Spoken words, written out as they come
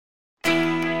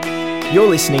You're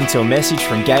listening to a message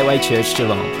from Gateway Church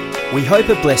Geelong. We hope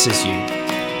it blesses you.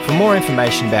 For more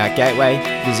information about Gateway,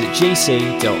 visit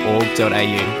gc.org.au.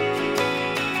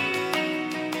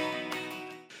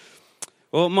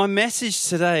 Well, my message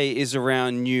today is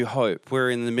around New Hope.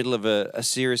 We're in the middle of a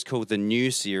series called the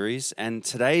New Series, and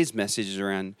today's message is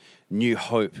around New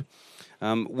Hope.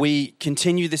 We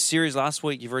continue this series. Last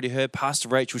week, you've already heard Pastor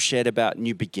Rachel shared about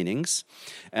new beginnings.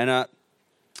 And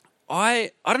I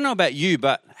don't know about you,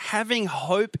 but having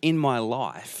hope in my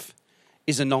life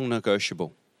is a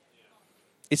non-negotiable.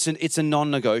 It's a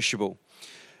non-negotiable.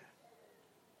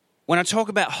 When I talk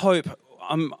about hope,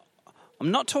 I'm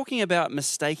not talking about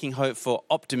mistaking hope for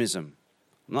optimism.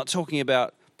 I'm not talking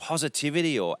about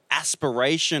positivity or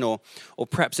aspiration or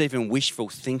perhaps even wishful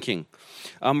thinking.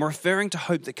 I'm referring to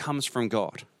hope that comes from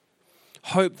God.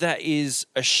 Hope that is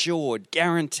assured,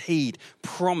 guaranteed,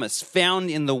 promise, found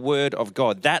in the Word of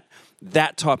God.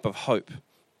 That type of hope.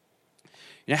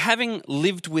 You know, having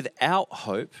lived without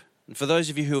hope, and for those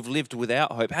of you who have lived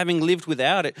without hope, having lived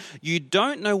without it, you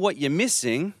don't know what you're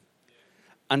missing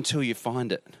until you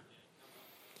find it.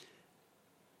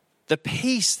 The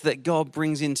peace that God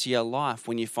brings into your life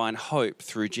when you find hope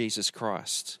through Jesus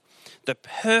Christ. The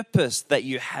purpose that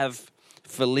you have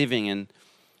for living and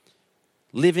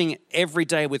living every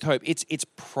day with hope. It's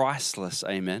priceless,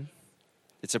 amen.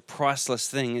 It's a priceless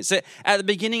thing. So at the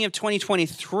beginning of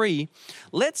 2023,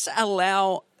 let's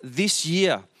allow this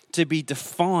year to be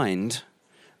defined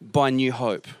by new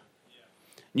hope.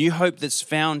 New hope that's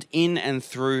found in and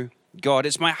through God.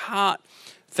 It's my heart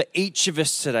for each of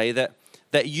us today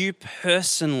that you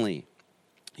personally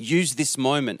use this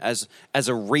moment as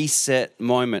a reset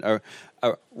moment, a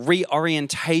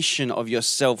reorientation of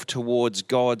yourself towards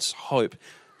God's hope.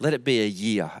 Let it be a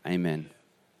year, amen.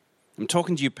 I'm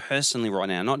talking to you personally right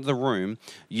now, not the room,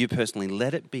 you personally.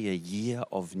 Let it be a year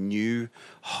of new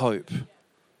hope.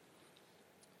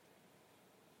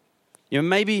 You know,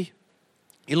 maybe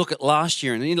you look at last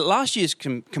year, and last year's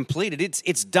completed.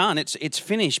 It's done. It's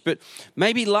finished. But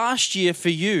maybe last year for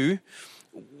you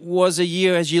was a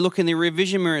year, as you look in the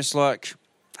revision mirror, it's like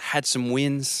had some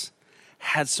wins,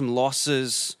 had some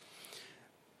losses.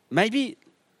 Maybe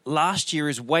last year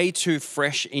is way too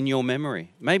fresh in your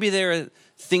memory. Maybe there are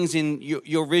things in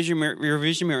your revision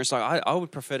mirror. It's like I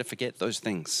would prefer to forget those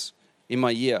things in my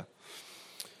year.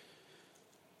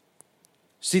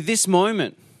 See, this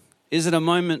moment, is it a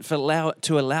moment to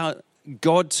allow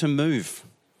God to move,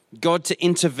 God to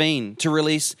intervene, to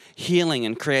release healing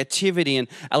and creativity and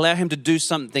allow him to do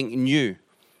something new?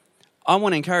 I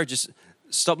want to encourage us,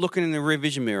 stop looking in the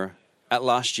revision mirror at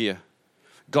last year.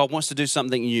 God wants to do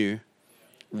something new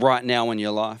right now in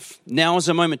your life. Now is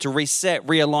a moment to reset,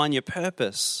 realign your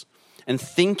purpose and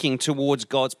thinking towards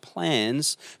God's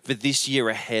plans for this year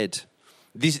ahead.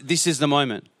 This is the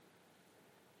moment.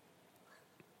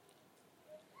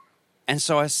 And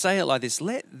so I say it like this: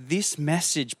 let this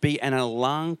message be an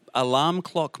alarm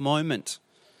clock moment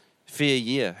for your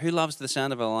year. Who loves the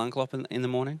sound of an alarm clock in the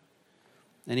morning?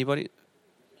 Anybody?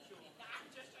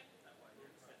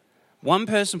 One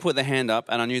person put their hand up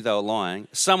and I knew they were lying.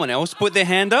 Someone else put their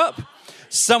hand up.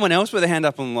 And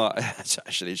I'm like, that's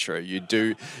actually true. You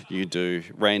do.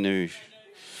 Renew.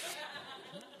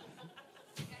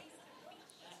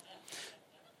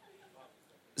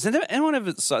 Has anyone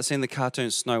ever seen the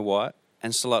cartoon Snow White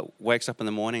and so like wakes up in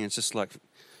the morning and it's just like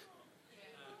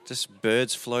just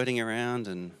birds floating around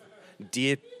and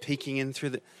deer peeking in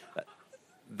through the...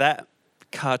 That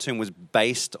cartoon was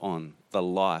based on the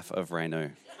life of Renew.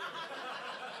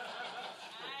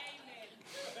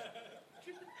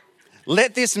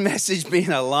 Let this message be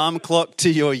an alarm clock to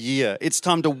your year. It's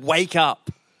time to wake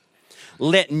up.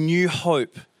 Let new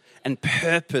hope and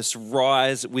purpose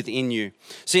rise within you.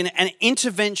 See, an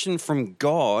intervention from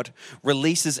God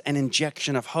releases an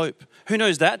injection of hope. Who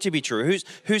knows that to be true?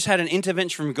 Who's had an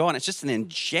intervention from God? And it's just an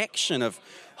injection of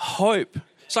hope.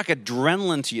 It's like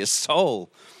adrenaline to your soul.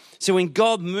 So when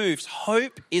God moves,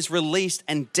 hope is released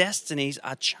and destinies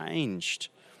are changed.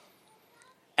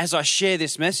 As I share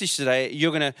this message today,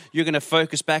 you're gonna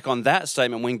focus back on that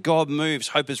statement. When God moves,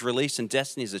 hope is released and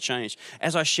destinies are changed.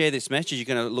 As I share this message, you're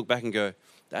gonna look back and go,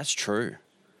 that's true.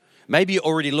 Maybe you're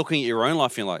already looking at your own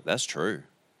life and you're like, that's true.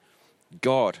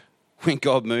 When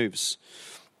God moves.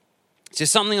 So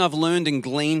something I've learned and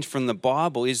gleaned from the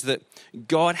Bible is that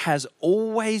God has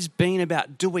always been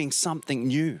about doing something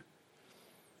new.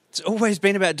 It's always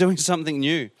been about doing something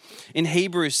new. In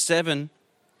Hebrews 7,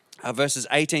 verses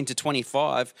 18 to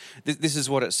 25, this is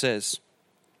what it says.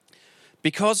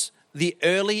 Because the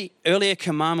earlier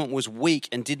commandment was weak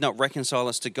and did not reconcile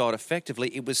us to God effectively,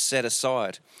 it was set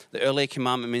aside. The earlier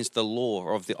commandment means the law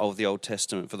of the Old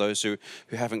Testament, for those who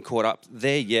haven't caught up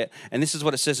there yet. And this is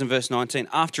what it says in verse 19.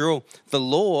 After all, the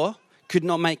law could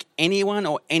not make anyone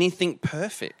or anything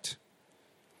perfect.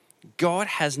 God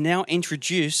has now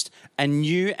introduced a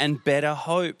new and better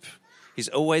hope. He's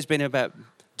always been about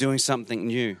doing something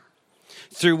new,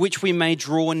 through which we may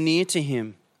draw near to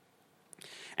him,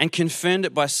 and confirmed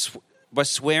it by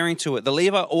swearing to it. The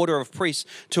Levite order of priests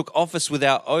took office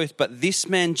without oath, but this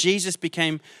man, Jesus,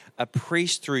 became a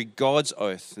priest through God's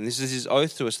oath. And this is his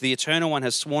oath to us. The Eternal One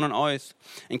has sworn an oath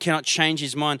and cannot change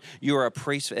his mind. You are a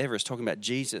priest forever. It's talking about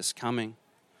Jesus coming.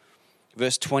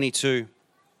 Verse 22.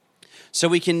 So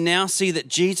we can now see that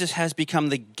Jesus has become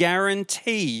the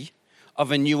guarantee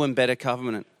of a new and better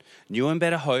covenant. New and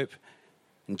better hope.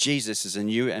 And Jesus is a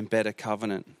new and better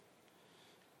covenant.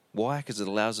 Why? Because it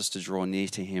allows us to draw near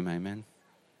to him. Amen.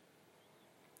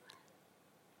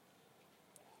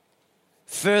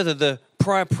 Further, the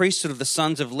prior priesthood of the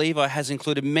sons of Levi has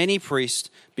included many priests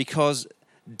because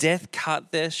death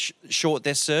cut short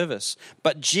their service.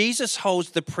 But Jesus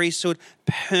holds the priesthood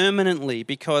permanently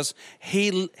because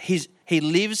he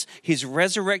lives his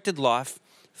resurrected life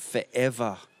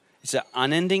forever. It's an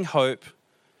unending hope,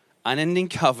 unending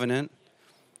covenant,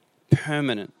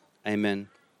 permanent. Amen.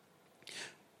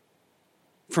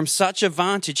 From such a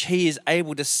vantage, he is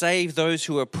able to save those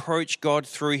who approach God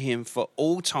through him for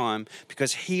all time,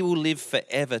 because he will live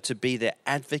forever to be their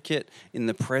advocate in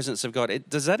the presence of God.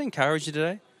 Does that encourage you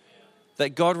today?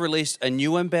 That God released a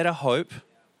new and better hope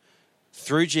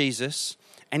through Jesus,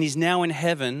 and he's now in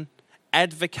heaven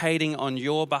advocating on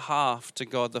your behalf to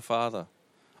God the Father.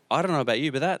 I don't know about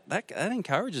you, but that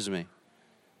encourages me.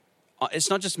 It's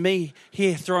not just me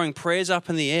here throwing prayers up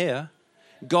in the air.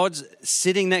 God's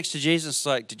sitting next to Jesus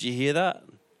like, did you hear that?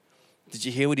 Did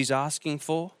you hear what he's asking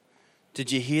for?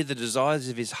 Did you hear the desires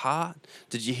of his heart?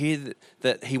 Did you hear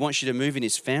that he wants you to move in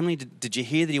his family? Did you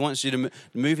hear that he wants you to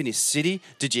move in his city?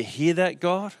 Did you hear that,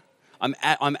 God? I'm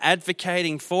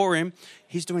advocating for him.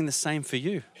 He's doing the same for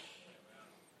you,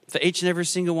 for each and every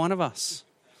single one of us.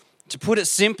 To put it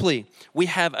simply, we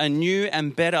have a new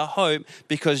and better hope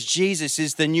because Jesus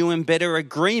is the new and better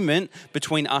agreement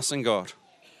between us and God.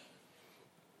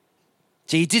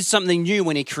 See, he did something new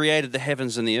when he created the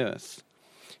heavens and the earth.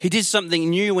 He did something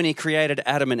new when he created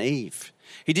Adam and Eve.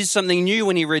 He did something new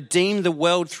when he redeemed the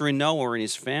world through Noah and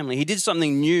his family. He did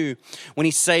something new when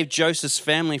he saved Joseph's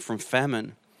family from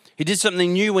famine. He did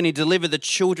something new when he delivered the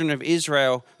children of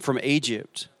Israel from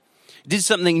Egypt. He did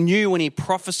something new when he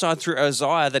prophesied through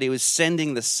Isaiah that he was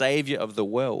sending the Savior of the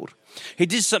world. He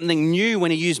did something new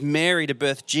when he used Mary to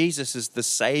birth Jesus as the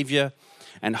Savior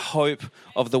and hope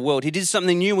of the world. He did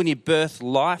something new when he birthed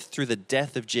life through the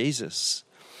death of Jesus.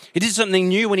 He did something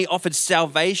new when he offered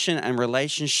salvation and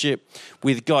relationship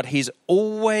with God. He's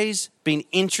always been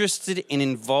interested and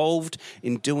involved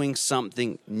in doing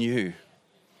something new.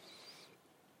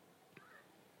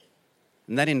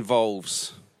 And that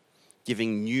involves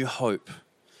giving new hope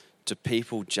to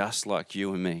people just like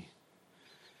you and me.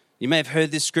 You may have heard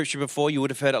this scripture before. You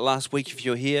would have heard it last week if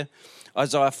you're here.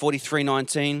 Isaiah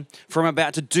 43:19. For I'm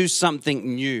about to do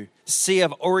something new. See,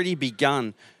 I've already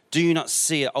begun. Do you not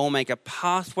see it? I'll make a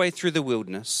pathway through the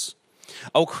wilderness.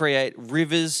 I'll create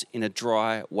rivers in a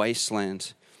dry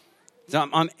wasteland. So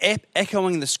I'm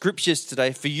echoing the scriptures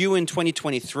today for you in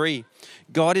 2023.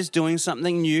 God is doing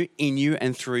something new in you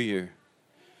and through you.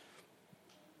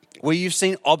 Where you've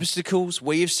seen obstacles,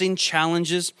 where you've seen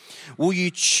challenges, will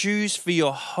you choose for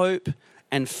your hope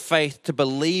and faith to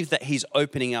believe that he's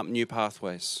opening up new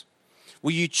pathways?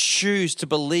 Will you choose to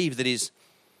believe that he's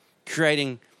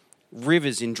creating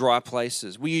rivers in dry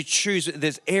places? Will you choose,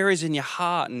 there's areas in your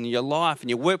heart and your life and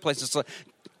your workplace, it's like,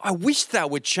 I wish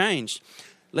that would change.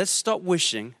 Let's stop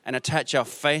wishing and attach our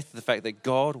faith to the fact that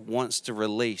God wants to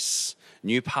release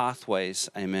new pathways.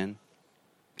 Amen.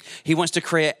 He wants to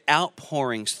create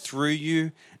outpourings through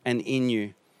you and in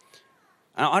you.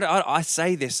 And I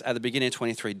say this at the beginning of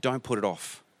 23, don't put it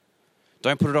off.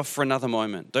 Don't put it off for another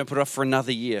moment. Don't put it off for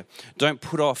another year. Don't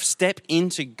put off. Step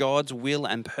into God's will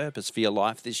and purpose for your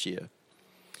life this year.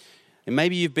 And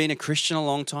maybe you've been a Christian a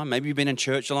long time. Maybe you've been in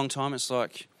church a long time. It's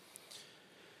like,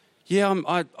 yeah,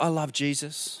 I love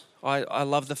Jesus. I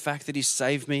love the fact that he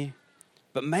saved me.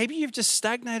 But maybe you've just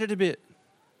stagnated a bit.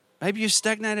 Maybe you've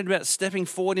stagnated about stepping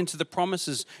forward into the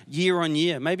promises year on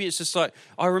year. Maybe it's just like,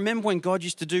 I remember when God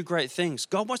used to do great things.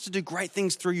 God wants to do great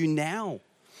things through you now.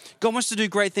 God wants to do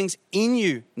great things in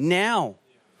you now.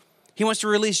 He wants to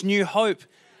release new hope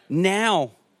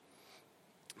now.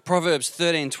 Proverbs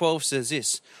 13:12 says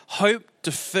this, hope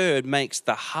deferred makes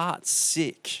the heart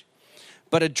sick,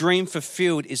 but a dream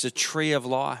fulfilled is a tree of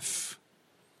life.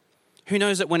 Who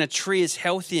knows that when a tree is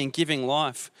healthy and giving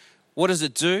life, what does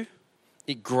it do?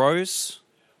 It grows,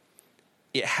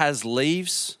 it has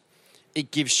leaves,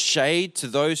 it gives shade to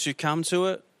those who come to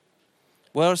it.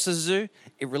 What else does it do?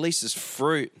 It releases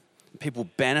fruit. People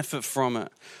benefit from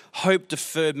it. Hope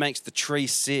deferred makes the tree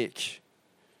sick,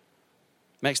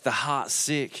 makes the heart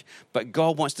sick. But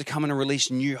God wants to come in and release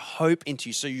new hope into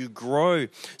you so you grow,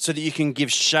 so that you can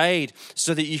give shade,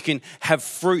 so that you can have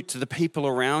fruit to the people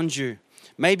around you.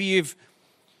 Maybe you've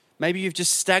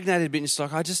just stagnated a bit and it's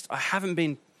like, I haven't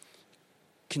been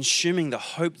consuming the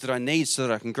hope that I need so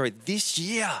that I can grow. This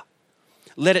year,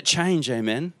 let it change,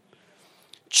 amen.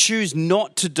 Choose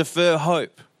not to defer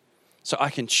hope. So I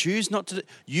can choose not to,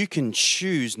 you can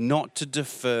choose not to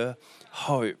defer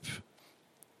hope.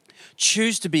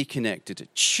 Choose to be connected.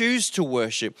 Choose to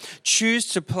worship. Choose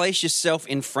to place yourself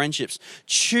in friendships.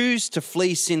 Choose to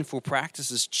flee sinful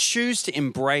practices. Choose to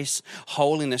embrace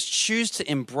holiness. Choose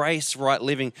to embrace right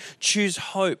living. Choose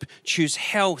hope. Choose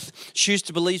health. Choose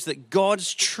to believe that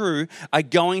God's truth are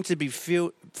going to be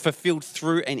fulfilled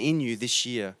through and in you this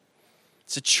year.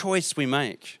 It's a choice we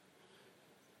make.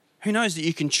 Who knows that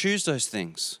you can choose those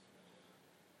things?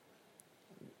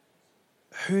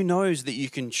 Who knows that you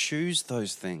can choose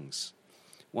those things?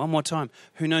 One more time.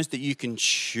 Who knows that you can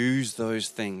choose those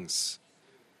things?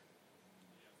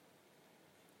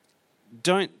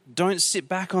 Don't sit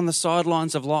back on the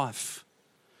sidelines of life.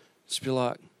 Just be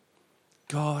like,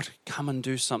 God, come and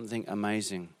do something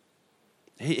amazing.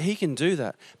 He can do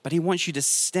that, but he wants you to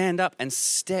stand up and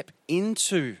step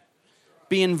into,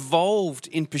 be involved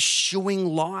in pursuing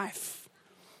life.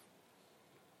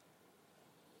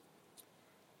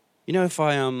 You know, if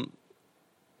I,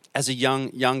 as a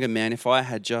younger man, if I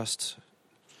had just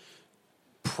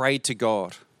prayed to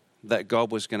God that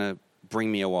God was going to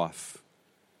bring me a wife,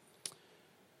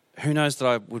 who knows that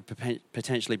I would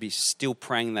potentially be still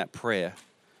praying that prayer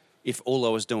if all I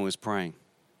was doing was praying.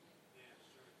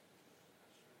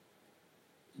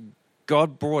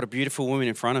 God brought a beautiful woman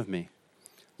in front of me.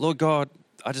 Lord God,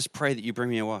 I just pray that you bring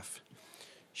me a wife.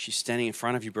 She's standing in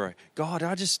front of you, bro. God,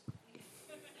 I just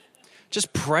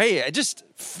pray. Just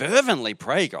fervently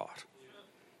pray, God.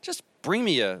 Just bring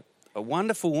me a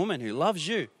wonderful woman who loves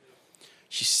you.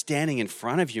 She's standing in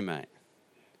front of you, mate.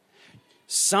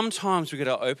 Sometimes we got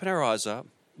to open our eyes up.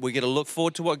 We got to look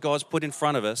forward to what God's put in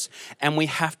front of us, and we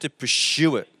have to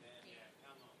pursue it.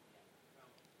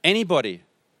 Anybody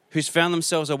who's found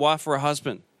themselves a wife or a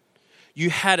husband, you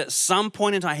had at some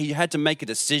point in time, you had to make a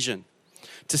decision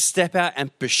to step out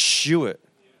and pursue it.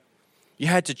 You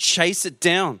had to chase it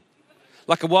down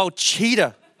like a wild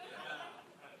cheetah.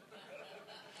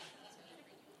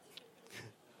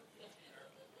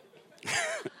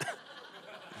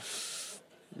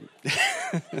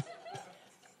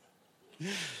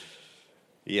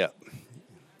 Yeah.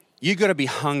 You got to be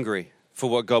hungry for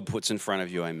what God puts in front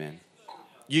of you, amen.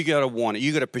 You got to want it.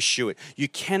 You got to pursue it. You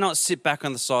cannot sit back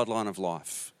on the sideline of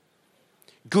life.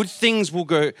 Good things will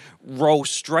roll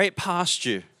straight past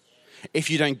you if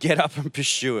you don't get up and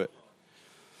pursue it.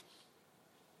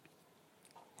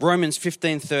 Romans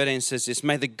 15:13 says this,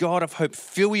 may the God of hope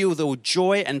fill you with all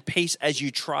joy and peace as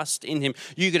you trust in him.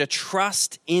 You got to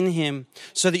trust in him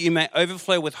so that you may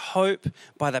overflow with hope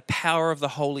by the power of the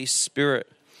Holy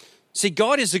Spirit. See,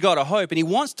 God is the God of hope and he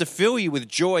wants to fill you with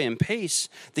joy and peace.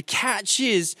 The catch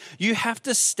is you have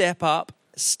to step up,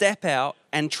 step out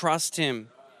and trust him.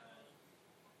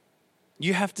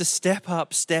 You have to step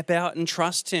up, step out and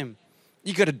trust him.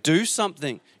 You got to do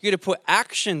something. You got to put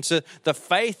action to the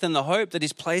faith and the hope that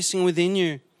he's placing within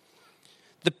you.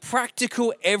 The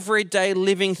practical, everyday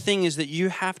living thing is that you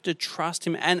have to trust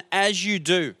him. And as you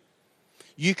do,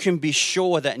 you can be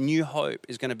sure that new hope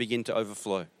is going to begin to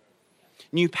overflow.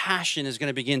 New passion is going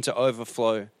to begin to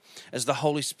overflow as the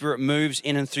Holy Spirit moves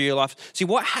in and through your life. See,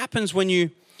 what happens when you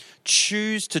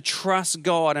choose to trust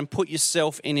God and put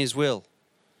yourself in his will?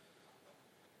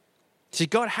 See,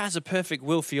 God has a perfect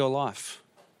will for your life,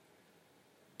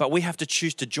 but we have to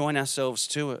choose to join ourselves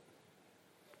to it.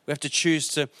 We have to choose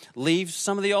to leave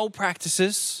some of the old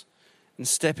practices and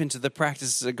step into the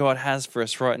practices that God has for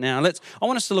us right now. I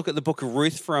want us to look at the book of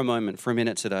Ruth for a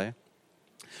minute today.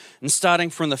 And starting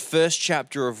from the first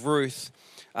chapter of Ruth,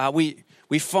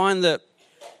 we find that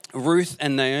Ruth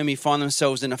and Naomi find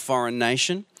themselves in a foreign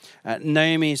nation.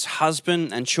 Naomi's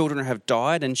husband and children have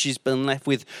died and she's been left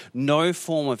with no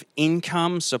form of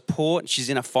income, support. She's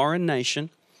in a foreign nation.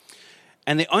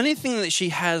 And the only thing that she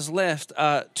has left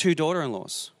are two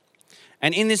daughter-in-laws.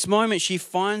 And in this moment, she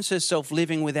finds herself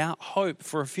living without hope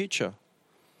for a future.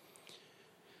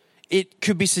 It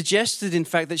could be suggested, in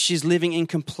fact, that she's living in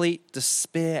complete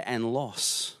despair and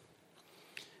loss.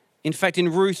 In fact,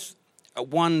 in Ruth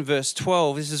 1 verse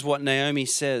 12, this is what Naomi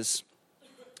says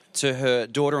to her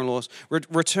daughter-in-laws.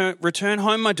 Return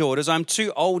home, my daughters. I'm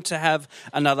too old to have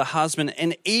another husband.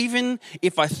 And even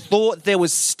if I thought there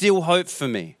was still hope for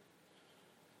me,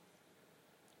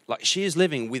 like she is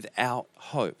living without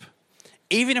hope.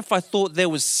 Even if I thought there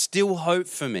was still hope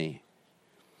for me,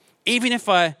 even if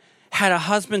I had a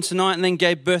husband tonight and then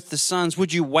gave birth to sons,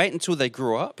 would you wait until they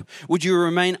grew up? Would you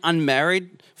remain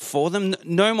unmarried for them?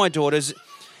 No, my daughters,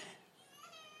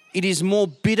 it is more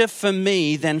bitter for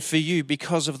me than for you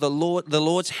because of the Lord. The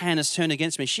Lord's hand has turned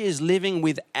against me. She is living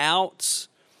without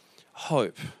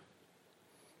hope.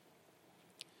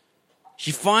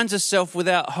 She finds herself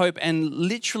without hope and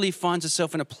literally finds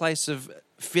herself in a place of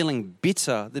feeling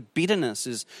bitter. The bitterness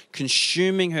is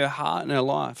consuming her heart and her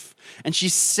life. And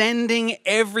she's sending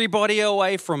everybody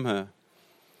away from her.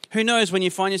 Who knows, when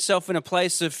you find yourself in a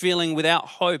place of feeling without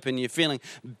hope and you're feeling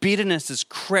bitterness has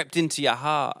crept into your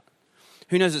heart,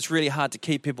 who knows, it's really hard to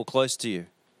keep people close to you.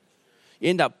 You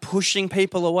end up pushing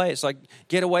people away. It's like,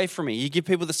 get away from me. You give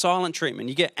people the silent treatment.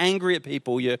 You get angry at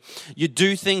people. You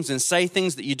do things and say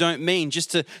things that you don't mean just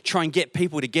to try and get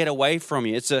people to get away from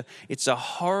you. It's a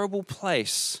horrible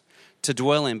place to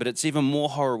dwell in, but it's even more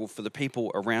horrible for the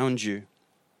people around you.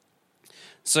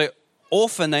 So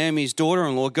Orpha, Naomi's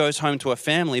daughter-in-law, goes home to her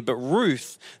family, but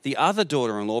Ruth, the other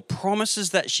daughter-in-law,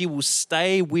 promises that she will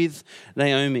stay with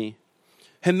Naomi.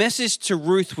 Her message to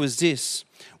Ruth was this: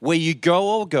 where you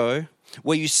go, I'll go.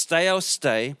 Where you stay, I'll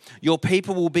stay. Your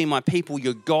people will be my people.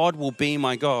 Your God will be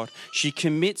my God. She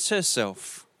commits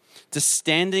herself to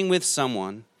standing with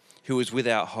someone who is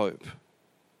without hope.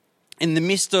 In the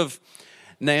midst of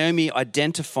Naomi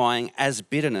identifying as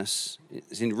bitterness,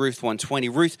 is in Ruth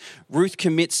 1:20, Ruth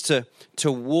commits to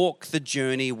walk the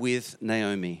journey with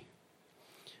Naomi.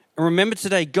 And remember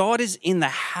today, God is in the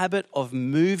habit of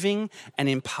moving and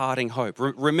imparting hope.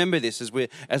 Remember this as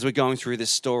we're going through this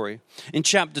story. In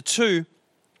chapter 2,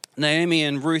 Naomi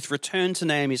and Ruth return to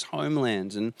Naomi's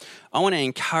homeland. And I want to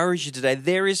encourage you today,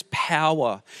 there is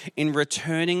power in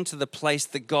returning to the place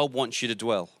that God wants you to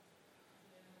dwell.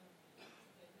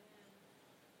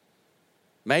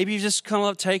 Maybe you've just kind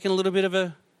of taken a little bit of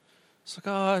it's like,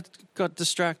 oh, I got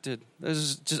distracted.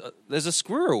 There's a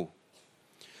squirrel.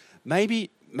 Maybe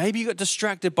you got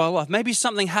distracted by life. Maybe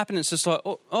something happened. It's just like,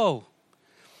 oh.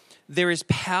 There is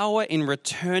power in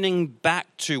returning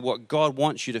back to what God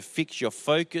wants you to fix your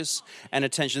focus and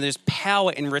attention. There's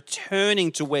power in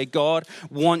returning to where God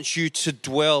wants you to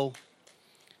dwell.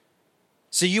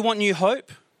 So you want new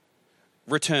hope?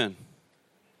 Return.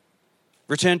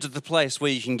 Return to the place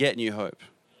where you can get new hope.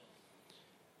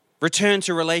 Return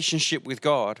to relationship with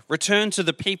God. Return to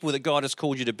the people that God has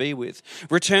called you to be with.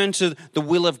 Return to the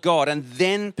will of God, and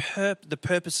then the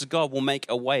purpose of God will make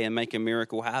a way and make a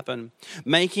miracle happen.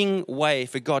 Making way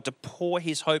for God to pour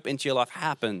his hope into your life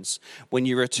happens when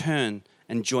you return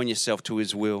and join yourself to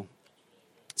his will.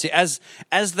 See, as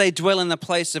they dwell in the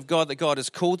place of God that God has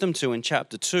called them to in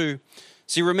chapter 2,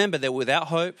 see, remember, they're without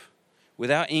hope,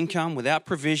 without income, without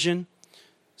provision.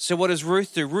 So what does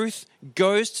Ruth do? Ruth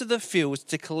goes to the fields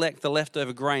to collect the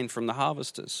leftover grain from the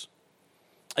harvesters.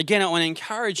 Again, I want to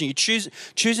encourage you,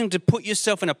 choosing to put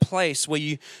yourself in a place where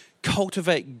you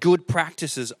cultivate good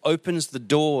practices opens the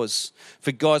doors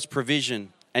for God's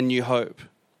provision and new hope.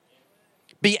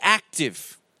 Be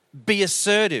active, be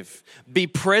assertive, be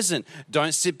present.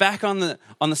 Don't sit back on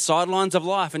the sidelines of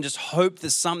life and just hope that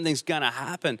something's going to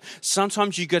happen.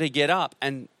 Sometimes you got to get up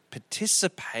and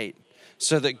participate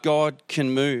so that God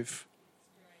can move.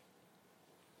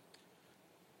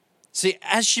 See,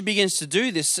 as she begins to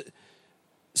do this,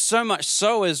 so much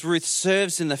so as Ruth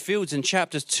serves in the fields in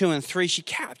chapters 2 and 3, she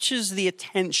captures the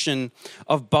attention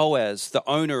of Boaz, the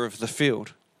owner of the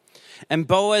field. And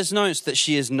Boaz notes that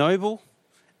she is noble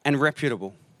and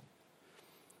reputable.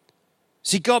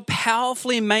 See, God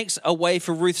powerfully makes a way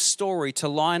for Ruth's story to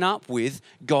line up with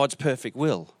God's perfect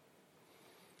will.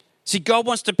 See, God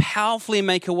wants to powerfully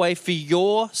make a way for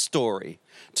your story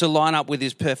to line up with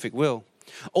his perfect will.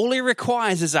 All he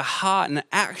requires is a heart and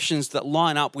actions that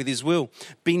line up with his will.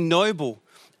 Be noble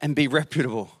and be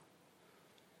reputable.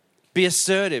 Be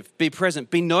assertive, be present,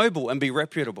 be noble and be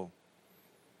reputable.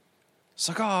 It's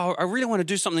like, oh, I really want to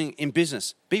do something in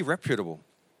business. Be reputable.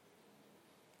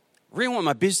 I really want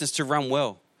my business to run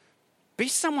well. Be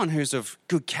someone who's of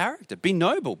good character. Be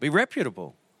noble, be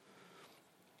reputable.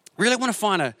 Really want to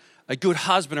find a good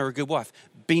husband or a good wife.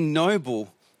 Be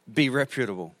noble, be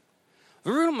reputable. I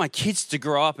really want my kids to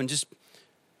grow up and just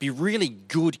Be really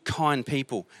good, kind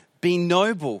people. Be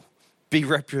noble. Be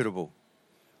reputable.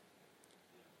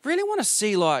 Really want to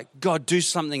see like God do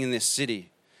something in this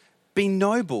city. Be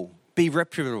noble. Be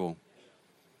reputable.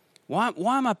 Why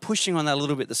am I pushing on that a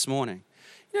little bit this morning?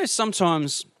 You know,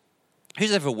 sometimes,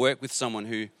 who's ever worked with someone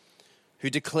who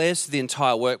declares to the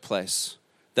entire workplace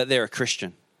that they're a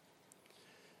Christian?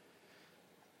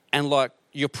 And like,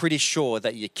 you're pretty sure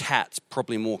that your cat's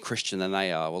probably more Christian than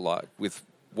they are, or like with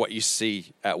what you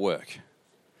see at work.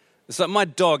 It's like my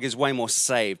dog is way more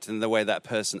saved than the way that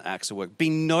person acts at work. Be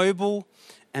noble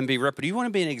and be reputable. You want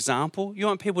to be an example? You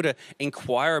want people to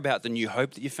inquire about the new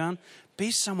hope that you found?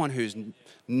 Be someone who's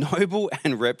noble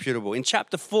and reputable. In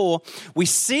chapter 4, we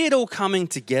see it all coming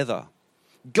together.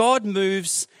 God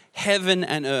moves heaven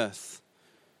and earth.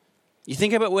 You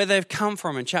think about where they've come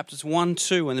from in chapters 1,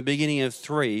 2, and the beginning of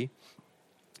 3.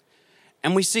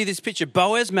 And we see this picture.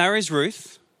 Boaz marries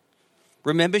Ruth.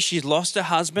 Remember, she's lost her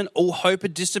husband. All hope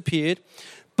had disappeared.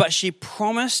 But she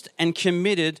promised and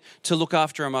committed to look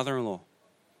after her mother-in-law.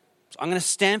 So I'm going to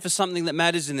stand for something that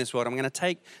matters in this world. I'm going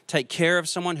to take care of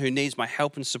someone who needs my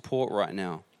help and support right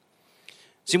now.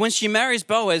 See, when she marries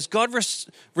Boaz, God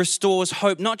restores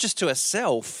hope not just to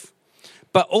herself,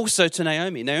 but also to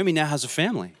Naomi. Naomi now has a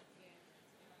family.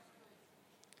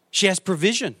 She has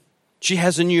provision. She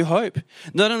has a new hope.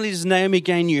 Not only does Naomi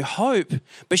gain new hope,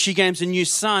 but she gains a new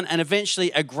son and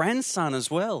eventually a grandson as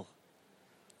well.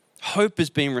 Hope is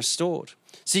being restored.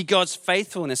 See, God's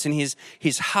faithfulness in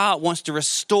his heart wants to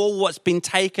restore what's been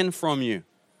taken from you.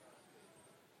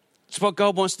 It's what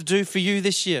God wants to do for you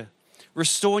this year.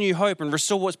 Restore new hope and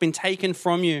restore what's been taken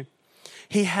from you.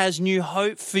 He has new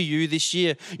hope for you this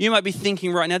year. You might be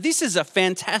thinking right now, this is a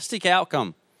fantastic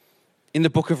outcome in the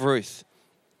book of Ruth.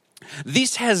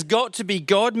 This has got to be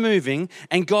God moving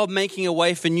and God making a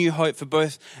way for new hope for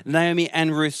both Naomi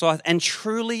and Ruth's life. And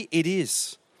truly it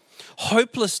is.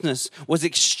 Hopelessness was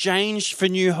exchanged for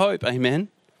new hope. Amen.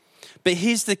 But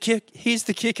here's the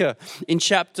kicker in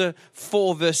chapter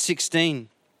 4, verse 16.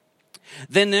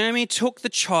 Then Naomi took the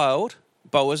child,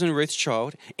 Boaz and Ruth's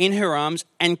child, in her arms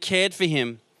and cared for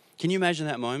him. Can you imagine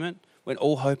that moment when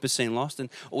all hope is seen lost and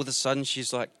all of a sudden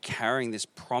she's like carrying this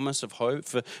promise of hope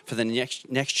for the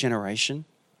next generation?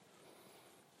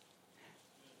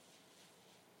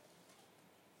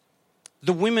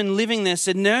 The women living there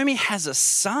said, Naomi has a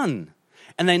son.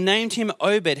 And they named him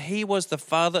Obed. He was the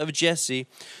father of Jesse,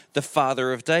 the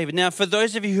father of David. Now, for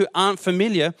those of you who aren't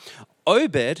familiar,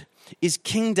 Obed is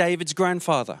King David's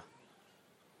grandfather.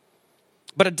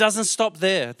 But it doesn't stop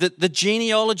there. The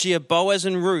genealogy of Boaz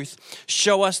and Ruth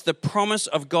show us the promise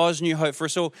of God's new hope for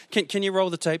us all. Can you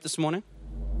roll the tape this morning?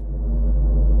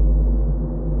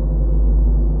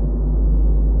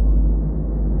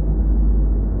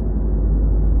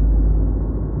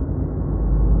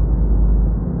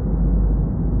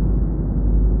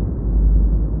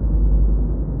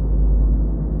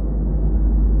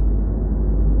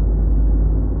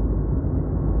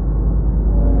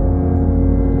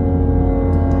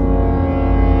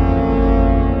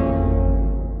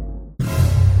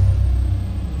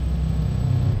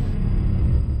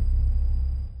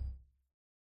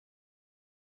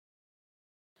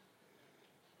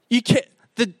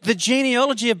 The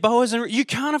genealogy of Boaz and Ruth, you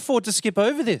can't afford to skip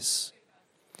over this.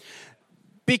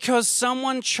 Because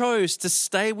someone chose to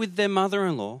stay with their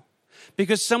mother-in-law,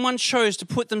 because someone chose to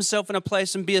put themselves in a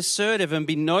place and be assertive and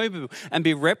be noble and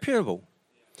be reputable.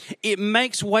 It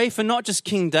makes way for not just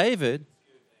King David.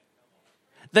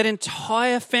 That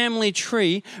entire family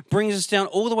tree brings us down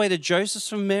all the way to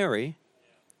Joseph and Mary,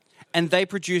 and they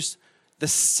produce the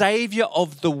Savior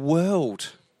of the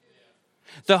world.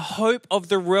 The hope of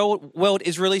the world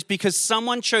is released because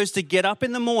someone chose to get up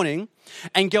in the morning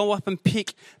and go up and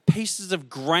pick pieces of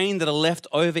grain that are left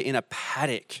over in a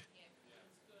paddock.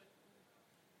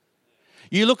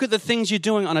 You look at the things you're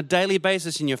doing on a daily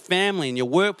basis in your family, in your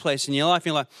workplace, in your life, and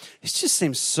you're like, this just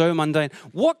seems so mundane.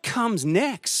 What comes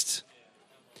next?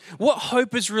 What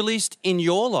hope is released in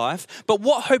your life, but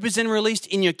what hope is then released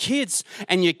in your kids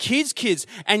and your kids' kids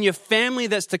and your family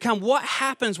that's to come? What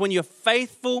happens when you're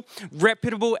faithful,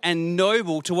 reputable, and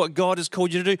noble to what God has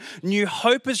called you to do? New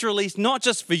hope is released not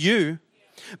just for you,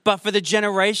 but for the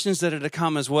generations that are to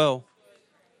come as well.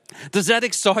 Does that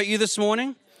excite you this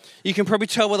morning? You can probably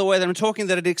tell by the way that I'm talking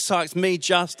that it excites me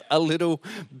just a little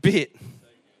bit.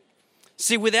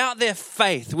 See, without their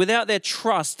faith, without their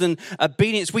trust and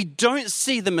obedience, we don't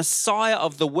see the Messiah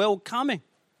of the world coming.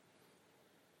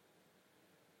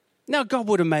 Now, God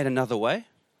would have made another way,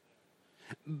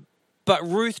 but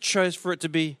Ruth chose for it to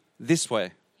be this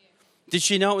way. Did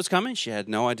she know it was coming? She had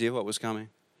no idea what was coming.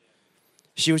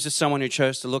 She was just someone who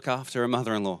chose to look after her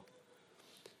mother-in-law.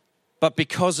 But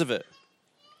because of it,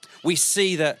 we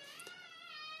see that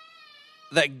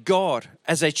God,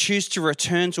 as they choose to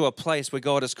return to a place where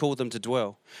God has called them to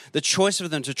dwell, the choice for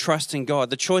them to trust in God,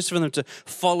 the choice for them to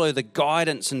follow the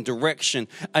guidance and direction,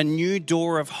 a new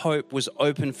door of hope was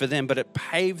open for them, but it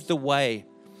paved the way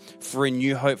for a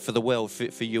new hope for the world,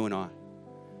 for you and I,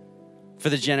 for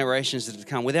the generations that have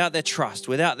come. Without their trust,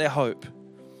 without their hope.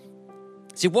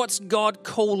 See, what's God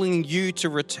calling you to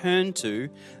return to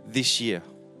this year?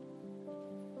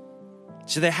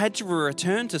 So they had to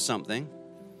return to something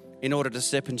in order to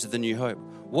step into the new hope.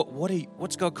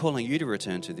 What's God calling you to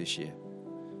return to this year?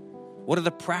 What are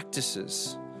the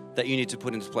practices that you need to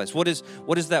put into place? What is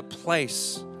that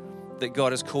place that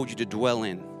God has called you to dwell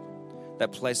in?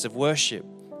 That place of worship,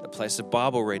 that place of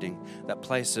Bible reading, that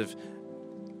place of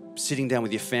sitting down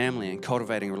with your family and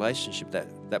cultivating a relationship,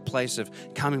 that place of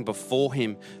coming before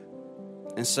Him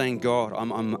and saying, God,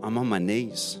 I'm on my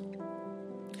knees.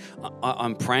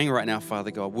 I'm praying right now,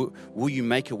 Father God, will you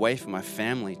make a way for my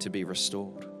family to be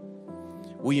restored?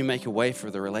 Will you make a way for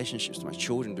the relationships to my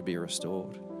children to be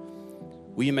restored?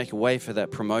 Will you make a way for that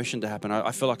promotion to happen?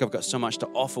 I feel like I've got so much to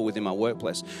offer within my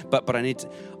workplace, but I need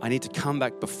to come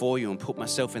back before you and put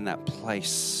myself in that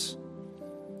place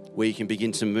where you can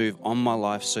begin to move on my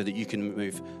life so that you can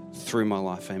move through my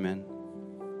life. Amen.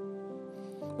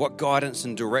 What guidance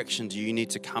and direction do you need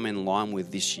to come in line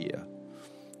with this year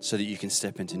so that you can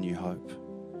step into new hope?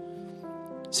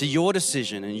 So your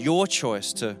decision and your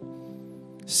choice to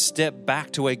step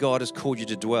back to where God has called you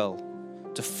to dwell,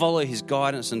 to follow His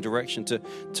guidance and direction, to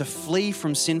flee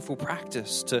from sinful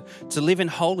practice, to live in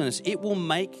holiness, it will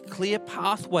make clear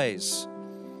pathways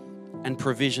and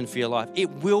provision for your life. It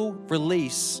will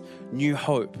release new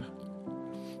hope.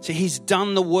 See, He's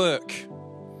done the work.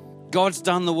 God's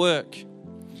done the work.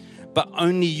 But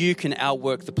only you can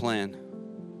outwork the plan.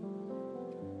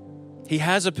 He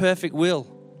has a perfect will,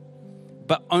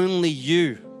 but only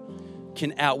you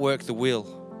can outwork the will.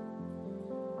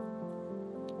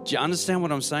 Do you understand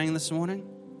what I'm saying this morning?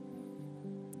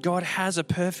 God has a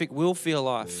perfect will for your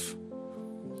life.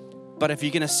 But if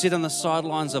you're going to sit on the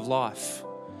sidelines of life,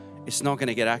 it's not going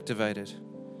to get activated.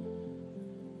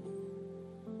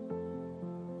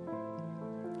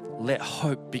 Let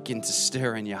hope begin to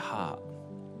stir in your heart.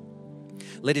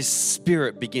 Let His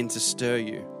Spirit begin to stir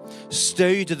you. Stir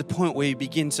you to the point where you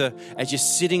begin to, as you're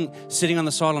sitting on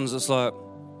the sidelines, it's like,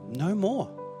 no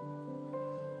more.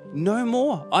 No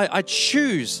more. I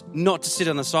choose not to sit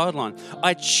on the sideline.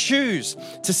 I choose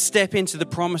to step into the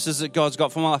promises that God's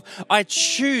got for my life. I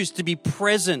choose to be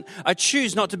present. I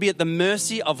choose not to be at the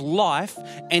mercy of life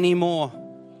anymore.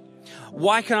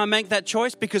 Why can I make that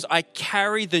choice? Because I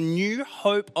carry the new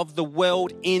hope of the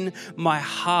world in my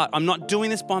heart. I'm not doing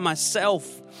this by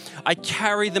myself. I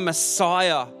carry the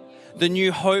Messiah, the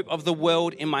new hope of the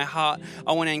world in my heart.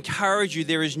 I want to encourage you,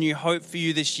 there is new hope for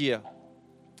you this year.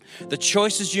 The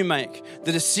choices you make,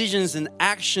 the decisions and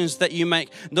actions that you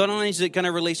make, not only is it going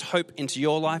to release hope into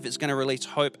your life, it's going to release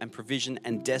hope and provision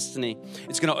and destiny.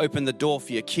 It's going to open the door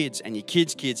for your kids and your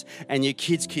kids' kids and your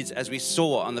kids' kids, as we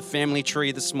saw on the family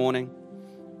tree this morning.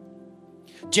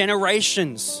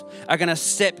 Generations are going to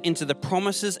step into the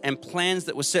promises and plans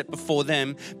that were set before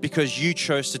them because you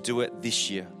chose to do it this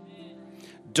year.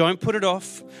 Don't put it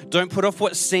off. Don't put off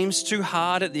what seems too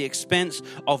hard at the expense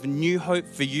of new hope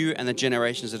for you and the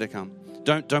generations that are come.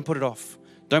 Don't put it off.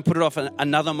 Don't put it off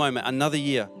another moment, another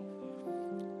year.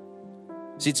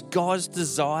 See, it's God's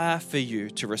desire for you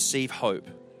to receive hope,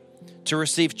 to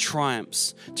receive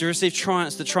triumphs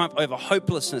that triumph over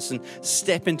hopelessness and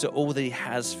step into all that He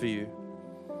has for you.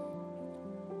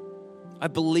 I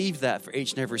believe that for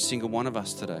each and every single one of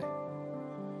us today.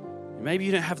 Maybe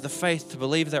you don't have the faith to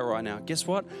believe that right now. Guess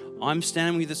what? I'm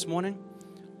standing with you this morning.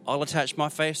 I'll attach my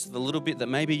faith to the little bit that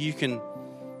maybe you can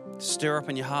stir up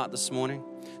in your heart this morning.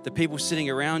 The people sitting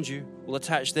around you will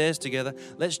attach theirs together.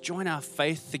 Let's join our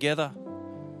faith together.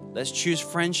 Let's choose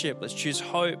friendship. Let's choose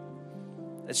hope.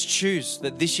 Let's choose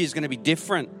that this year is going to be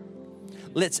different.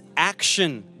 Let's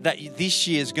action that this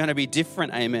year is going to be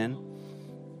different. Amen.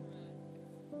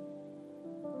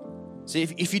 See,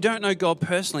 if you don't know God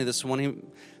personally this morning,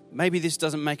 maybe this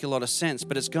doesn't make a lot of sense,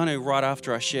 but it's going to right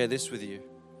after I share this with you.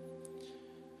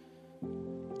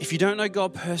 If you don't know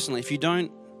God personally, if you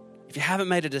haven't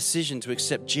made a decision to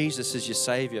accept Jesus as your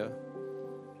Savior,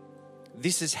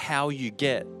 this is how you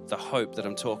get the hope that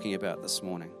I'm talking about this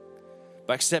morning.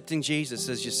 By accepting Jesus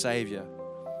as your Savior,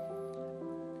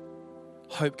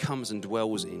 hope comes and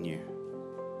dwells in you.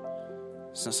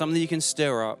 It's not something you can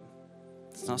stir up.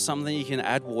 It's not something you can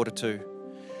add water to.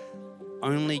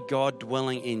 Only God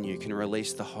dwelling in you can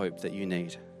release the hope that you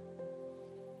need.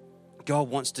 God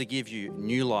wants to give you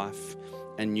new life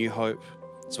and new hope.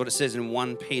 That's what it says in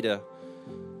 1 Peter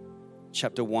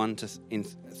chapter 1 to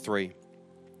 3.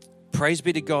 Praise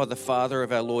be to God, the Father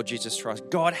of our Lord Jesus Christ.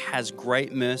 God has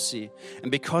great mercy,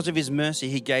 and because of his mercy,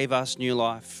 he gave us new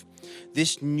life.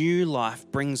 This new life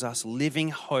brings us living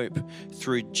hope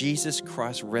through Jesus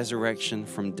Christ's resurrection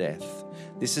from death.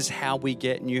 This is how we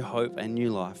get new hope and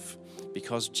new life.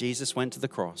 Because Jesus went to the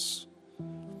cross,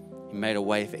 he made a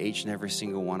way for each and every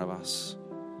single one of us.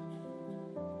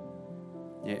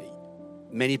 Yeah,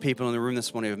 many people in the room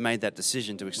this morning have made that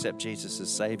decision to accept Jesus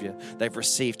as Savior. They've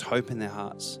received hope in their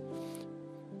hearts.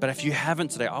 But if you haven't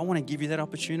today, I want to give you that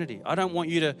opportunity. I don't want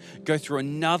you to go through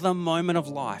another moment of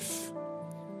life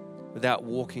without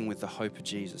walking with the hope of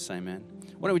Jesus. Amen.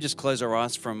 Why don't we just close our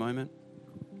eyes for a moment?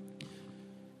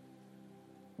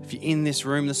 If you're in this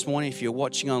room this morning, if you're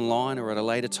watching online or at a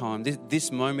later time,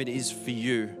 this moment is for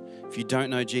you. If you don't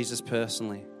know Jesus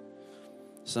personally,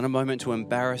 it's not a moment to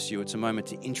embarrass you. It's a moment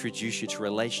to introduce you to a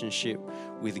relationship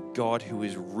with God who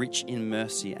is rich in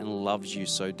mercy and loves you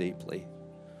so deeply.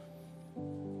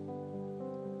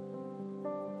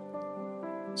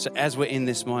 So as we're in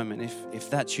this moment, if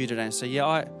that's you today and say,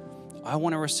 yeah, I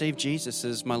want to receive Jesus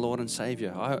as my Lord and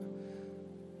Savior.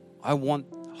 I want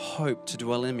hope to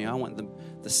dwell in me. I want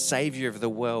the Savior of the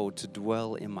world to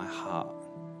dwell in my heart.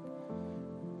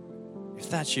 If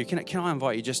that's you, can I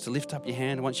invite you just to lift up your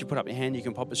hand? Once you put up your hand, you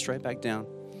can pop it straight back down.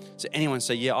 So anyone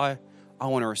say, yeah, I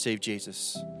want to receive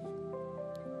Jesus.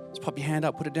 Just pop your hand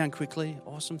up, put it down quickly.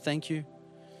 Awesome, thank you.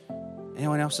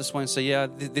 Anyone else just want to say, yeah,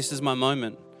 this is my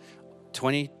moment.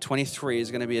 2023 is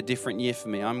going to be a different year for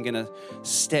me. I'm going to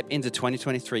step into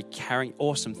 2023 carrying,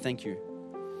 awesome, thank you.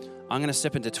 I'm going to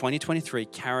step into 2023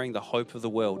 carrying the hope of the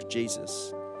world,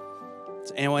 Jesus.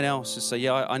 Does anyone else just say,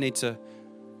 yeah, I need to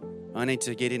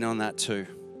get in on that too.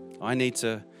 I need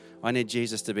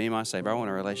Jesus to be my Savior. I want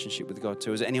a relationship with God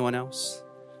too. Is there anyone else?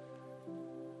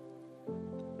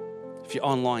 If you're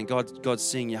online, God's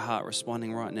seeing your heart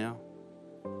responding right now.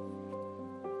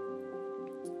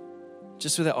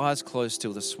 Just with our eyes closed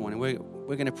still this morning,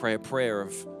 we're going to pray a prayer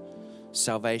of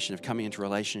salvation, of coming into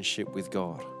relationship with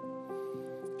God.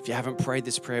 If you haven't prayed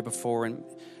this prayer before, and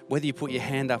whether you put your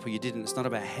hand up or you didn't, it's not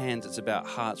about hands, it's about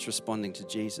hearts responding to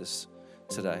Jesus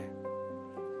today.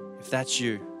 If that's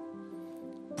you,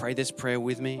 pray this prayer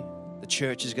with me. The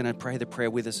church is going to pray the prayer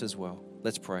with us as well.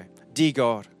 Let's pray. Dear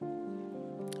God,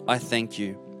 I thank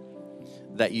you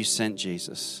that you sent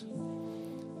Jesus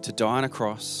to die on a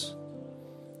cross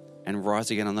and rise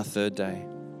again on the third day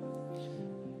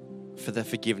for the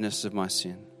forgiveness of my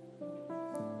sin.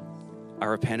 I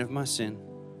repent of my sin.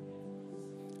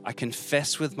 I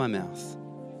confess with my mouth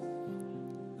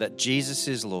that Jesus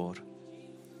is Lord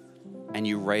and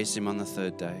you raised him on the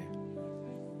third day.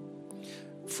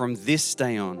 From this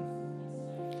day on,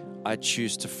 I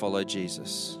choose to follow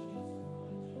Jesus.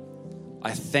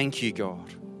 I thank you,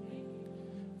 God,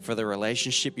 for the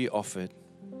relationship you offered.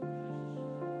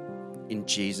 In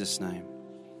Jesus' name,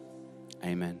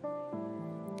 amen.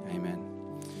 Amen.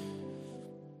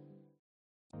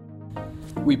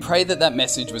 We pray that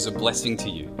message was a blessing to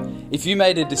you. If you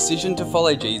made a decision to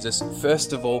follow Jesus,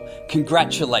 first of all,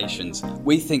 congratulations.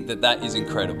 We think that is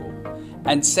incredible.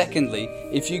 And secondly,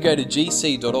 if you go to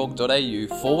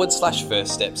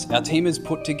gc.org.au/first steps, our team has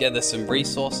put together some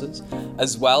resources,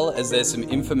 as well as there's some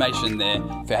information there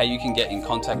for how you can get in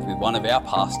contact with one of our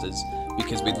pastors,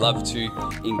 because we'd love to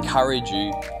encourage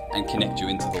you and connect you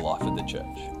into the life of the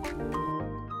church.